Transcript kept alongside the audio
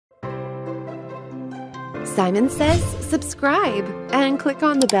Simon says subscribe and click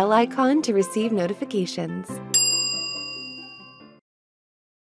on the bell icon to receive notifications.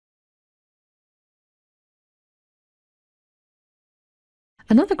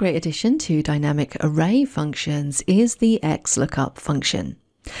 Another great addition to dynamic array functions is the XLOOKUP function.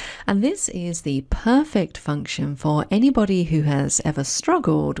 And this is the perfect function for anybody who has ever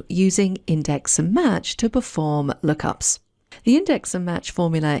struggled using index and match to perform lookups. The index and match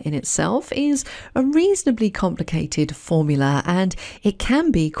formula in itself is a reasonably complicated formula, and it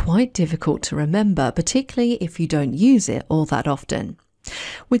can be quite difficult to remember, particularly if you don't use it all that often.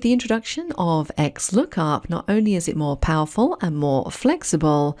 With the introduction of XLOOKUP, not only is it more powerful and more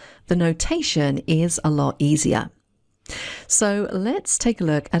flexible, the notation is a lot easier. So let's take a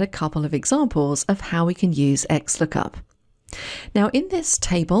look at a couple of examples of how we can use XLOOKUP. Now in this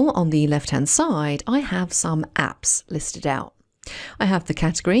table on the left-hand side, I have some apps listed out. I have the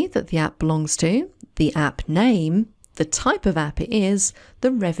category that the app belongs to, the app name, the type of app it is,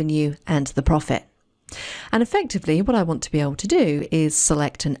 the revenue and the profit. And effectively what I want to be able to do is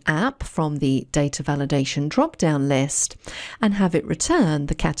select an app from the data validation drop-down list and have it return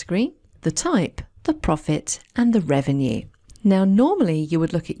the category, the type, the profit and the revenue. Now normally you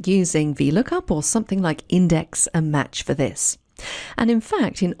would look at using VLOOKUP or something like index and match for this. And in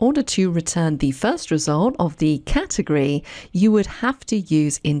fact, in order to return the first result of the category, you would have to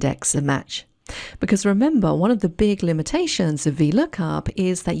use index and match. Because remember, one of the big limitations of VLOOKUP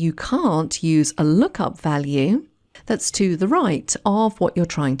is that you can't use a lookup value that's to the right of what you're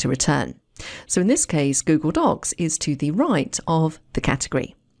trying to return. So in this case, Google Docs is to the right of the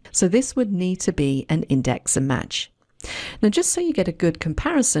category. So this would need to be an index and match. Now, just so you get a good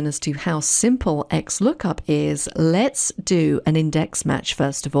comparison as to how simple XLOOKUP is, let's do an index match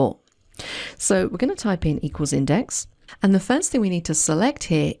first of all. So we're going to type in equals index, and the first thing we need to select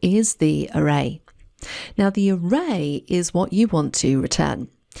here is the array. Now the array is what you want to return.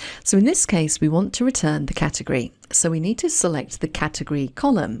 So in this case, we want to return the category. So we need to select the category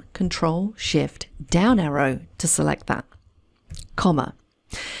column, Control Shift down arrow to select that, comma.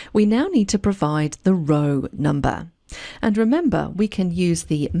 We now need to provide the row number. And remember, we can use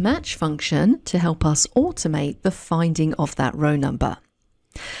the match function to help us automate the finding of that row number.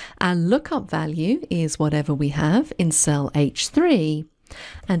 Our lookup value is whatever we have in cell H3,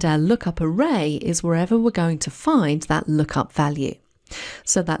 and our lookup array is wherever we're going to find that lookup value.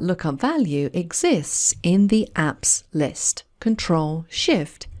 So that lookup value exists in the apps list, Control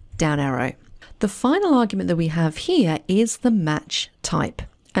Shift down arrow. The final argument that we have here is the match type.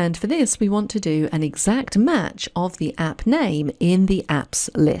 And for this, we want to do an exact match of the app name in the apps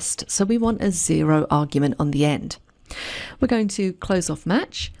list. So we want a 0 argument on the end. We're going to close off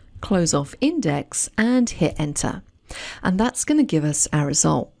match, close off index, and hit enter. And that's going to give us our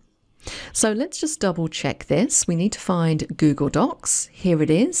result. So let's just double check this. We need to find Google Docs. Here it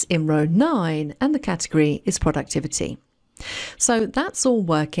is in row 9, and the category is productivity. So that's all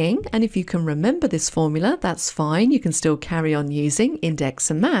working, and if you can remember this formula, that's fine. You can still carry on using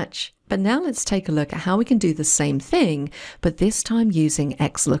index and match. But now let's take a look at how we can do the same thing, but this time using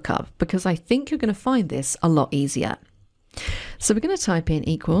XLOOKUP, because I think you're going to find this a lot easier. So we're going to type in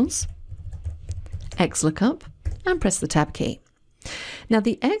equals XLOOKUP and press the tab key. Now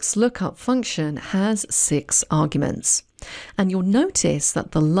the XLOOKUP function has 6 arguments. And you'll notice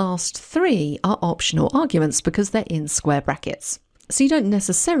that the last 3 are optional arguments because they're in square brackets. So you don't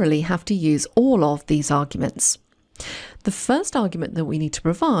necessarily have to use all of these arguments. The first argument that we need to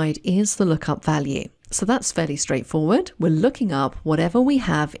provide is the lookup value. So that's fairly straightforward. We're looking up whatever we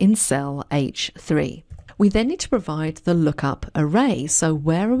have in cell H3. We then need to provide the lookup array. So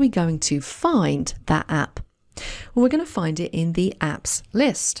where are we going to find that app? Well, we're going to find it in the apps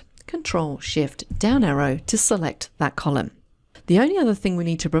list. Control Shift down arrow to select that column. The only other thing we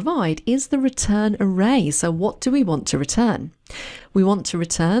need to provide is the return array. So what do we want to return? We want to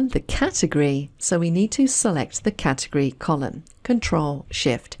return the category, so we need to select the category column. Control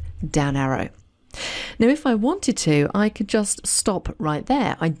Shift down arrow. Now if I wanted to, I could just stop right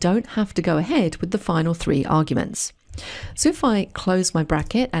there. I don't have to go ahead with the final 3 arguments. So if I close my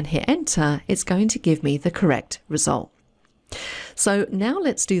bracket and hit enter, it's going to give me the correct result. So now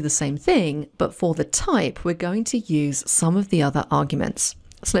let's do the same thing, but for the type, we're going to use some of the other arguments.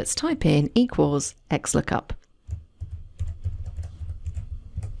 So let's type in equals XLOOKUP.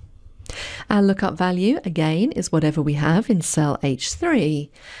 Our lookup value, again, is whatever we have in cell H3,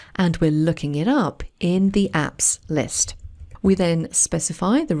 and we're looking it up in the apps list. We then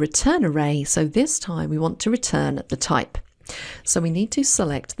specify the return array, so this time we want to return the type. So we need to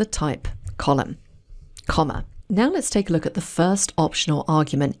select the type column, comma. Now let's take a look at the first optional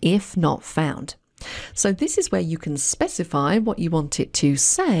argument, if not found. So this is where you can specify what you want it to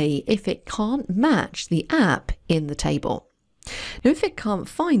say if it can't match the app in the table. Now, if it can't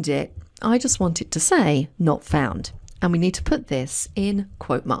find it, I just want it to say not found, and we need to put this in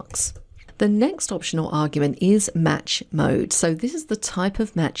quote marks. The next optional argument is match mode. So this is the type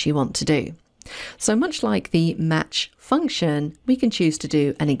of match you want to do. So much like the match function, we can choose to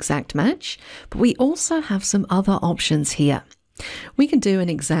do an exact match, but we also have some other options here. We can do an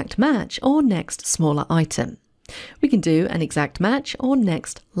exact match or next smaller item. We can do an exact match or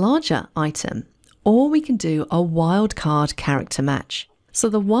next larger item, or we can do a wildcard character match. So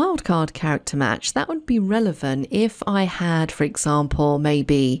the wildcard character match, that would be relevant if I had, for example,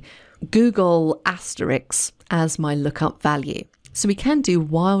 maybe Google asterisk as my lookup value. So we can do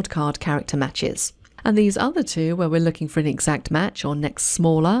wildcard character matches. And these other two, where we're looking for an exact match or next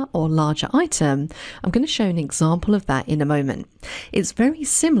smaller or larger item, I'm going to show an example of that in a moment. It's very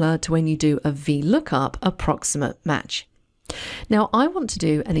similar to when you do a VLOOKUP approximate match. Now I want to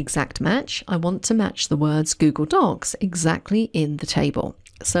do an exact match. I want to match the words Google Docs exactly in the table.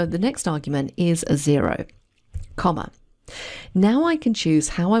 So the next argument is a 0, comma. Now I can choose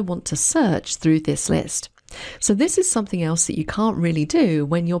how I want to search through this list. So this is something else that you can't really do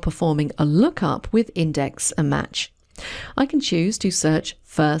when you're performing a lookup with index and match. I can choose to search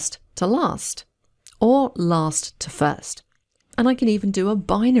first to last or last to first. And I can even do a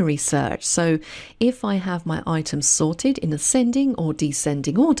binary search. So if I have my items sorted in ascending or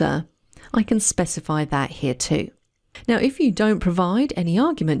descending order, I can specify that here too. Now, if you don't provide any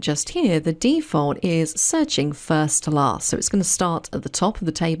argument just here, the default is searching first to last. So it's going to start at the top of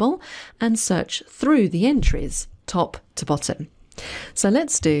the table and search through the entries, top to bottom. So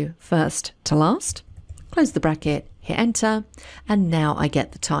let's do first to last, close the bracket, hit enter, and now I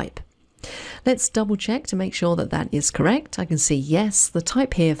get the type. Let's double check to make sure that that is correct. I can see yes, the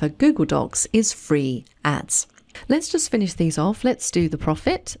type here for Google Docs is free ads. Let's just finish these off. Let's do the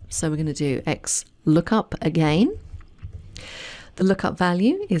profit. So we're going to do XLOOKUP again. The lookup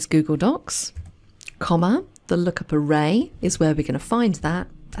value is Google Docs, comma, the lookup array is where we're going to find that.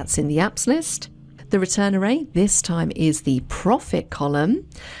 That's in the apps list. The return array this time is the profit column,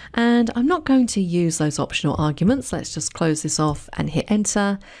 and I'm not going to use those optional arguments. Let's just close this off and hit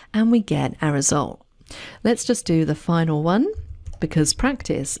enter, and we get our result. Let's just do the final one, because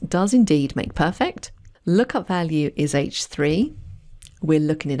practice does indeed make perfect. Lookup value is H3. We're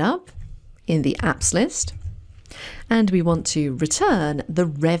looking it up in the apps list. And we want to return the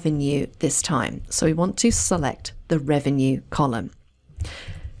revenue this time. So we want to select the revenue column.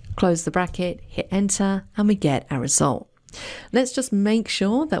 Close the bracket, hit enter, and we get our result. Let's just make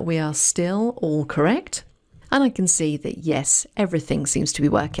sure that we are still all correct. And I can see that yes, everything seems to be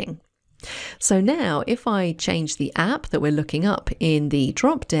working. So now if I change the app that we're looking up in the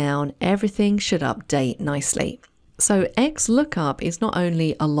drop down, everything should update nicely. So XLOOKUP is not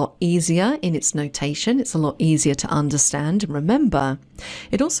only a lot easier in its notation, it's a lot easier to understand and remember,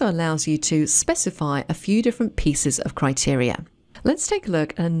 it also allows you to specify a few different pieces of criteria. Let's take a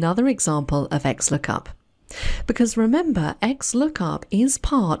look at another example of XLOOKUP. Because remember, XLOOKUP is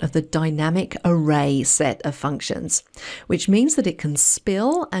part of the dynamic array set of functions, which means that it can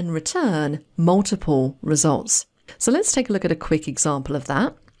spill and return multiple results. So let's take a look at a quick example of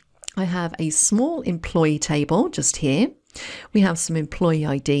that. I have a small employee table just here. We have some employee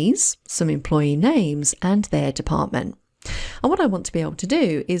IDs, some employee names, and their department. And what I want to be able to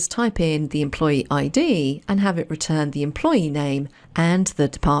do is type in the employee ID and have it return the employee name and the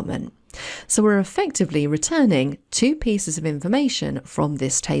department. So we're effectively returning two pieces of information from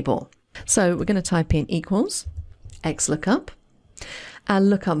this table. So we're going to type in equals XLOOKUP. Our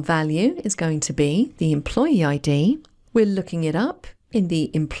lookup value is going to be the employee ID. We're looking it up in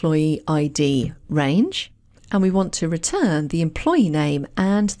the employee ID range, and we want to return the employee name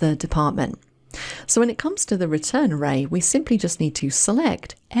and the department. So when it comes to the return array, we simply just need to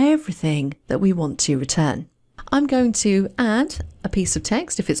select everything that we want to return. I'm going to add a piece of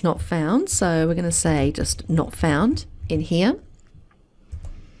text if it's not found. So we're going to say just not found in here.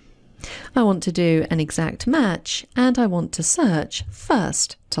 I want to do an exact match, and I want to search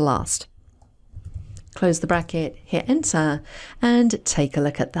first to last. Close the bracket, hit enter, and take a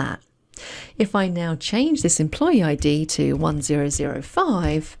look at that. If I now change this employee ID to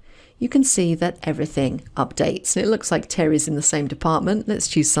 1005, you can see that everything updates. It looks like Terry's in the same department. Let's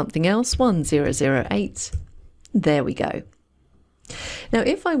choose something else, 1008. There we go. Now,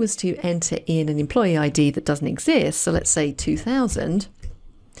 if I was to enter in an employee ID that doesn't exist, so let's say 2000,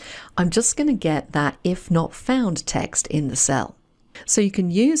 I'm just going to get that if not found text in the cell. So you can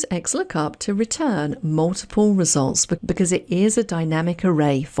use XLOOKUP to return multiple results because it is a dynamic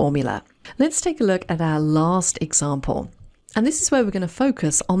array formula. Let's take a look at our last example. And this is where we're going to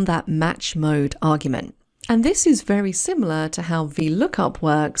focus on that match mode argument. And this is very similar to how VLOOKUP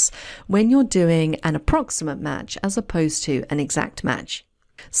works when you're doing an approximate match as opposed to an exact match.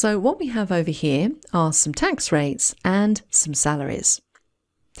 So what we have over here are some tax rates and some salaries.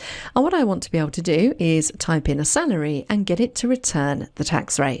 And what I want to be able to do is type in a salary and get it to return the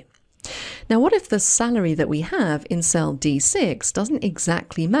tax rate. Now, what if the salary that we have in cell D6 doesn't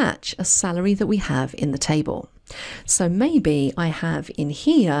exactly match a salary that we have in the table? So maybe I have in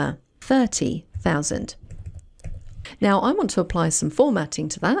here 30,000. Now I want to apply some formatting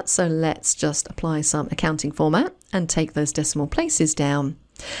to that, so let's just apply some accounting format and take those decimal places down.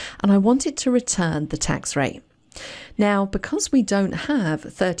 And I want it to return the tax rate. Now, because we don't have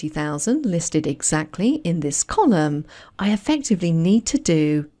 30,000 listed exactly in this column, I effectively need to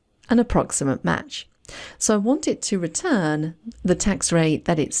do an approximate match. So I want it to return the tax rate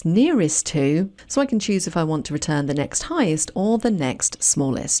that it's nearest to, so I can choose if I want to return the next highest or the next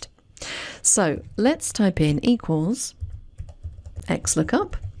smallest. So let's type in equals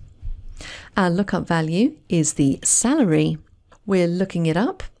XLOOKUP. Our lookup value is the salary. We're looking it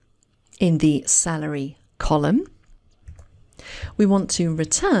up in the salary column. We want to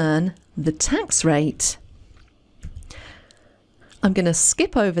return the tax rate. I'm going to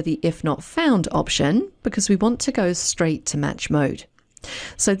skip over the if not found option because we want to go straight to match mode.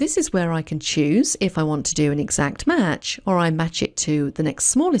 So this is where I can choose if I want to do an exact match, or I match it to the next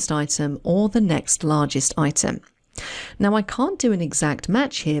smallest item or the next largest item. Now I can't do an exact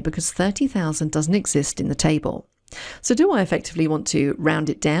match here because 30,000 doesn't exist in the table. So do I effectively want to round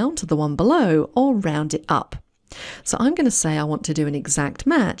it down to the one below or round it up? So I'm going to say I want to do an exact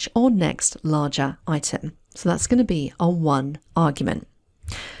match or next larger item. So that's going to be a 1 argument.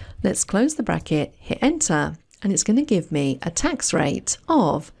 Let's close the bracket, hit enter, and it's going to give me a tax rate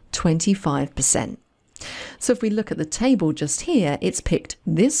of 25%. So if we look at the table just here, it's picked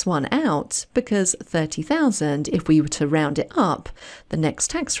this one out because 30,000, if we were to round it up, the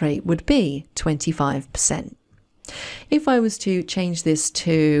next tax rate would be 25%. If I was to change this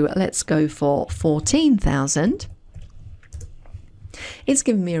to, let's go for 14,000, it's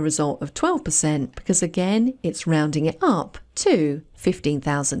given me a result of 12% because again, it's rounding it up to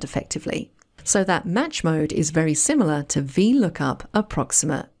 15,000 effectively. So that match mode is very similar to VLOOKUP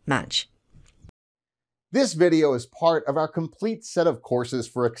approximate match. This video is part of our complete set of courses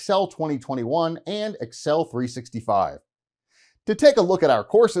for Excel 2021 and Excel 365. To take a look at our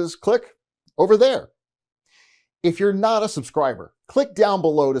courses, click over there. If you're not a subscriber, click down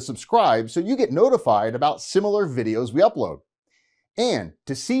below to subscribe so you get notified about similar videos we upload. And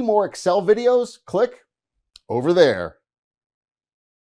to see more Excel videos, click over there.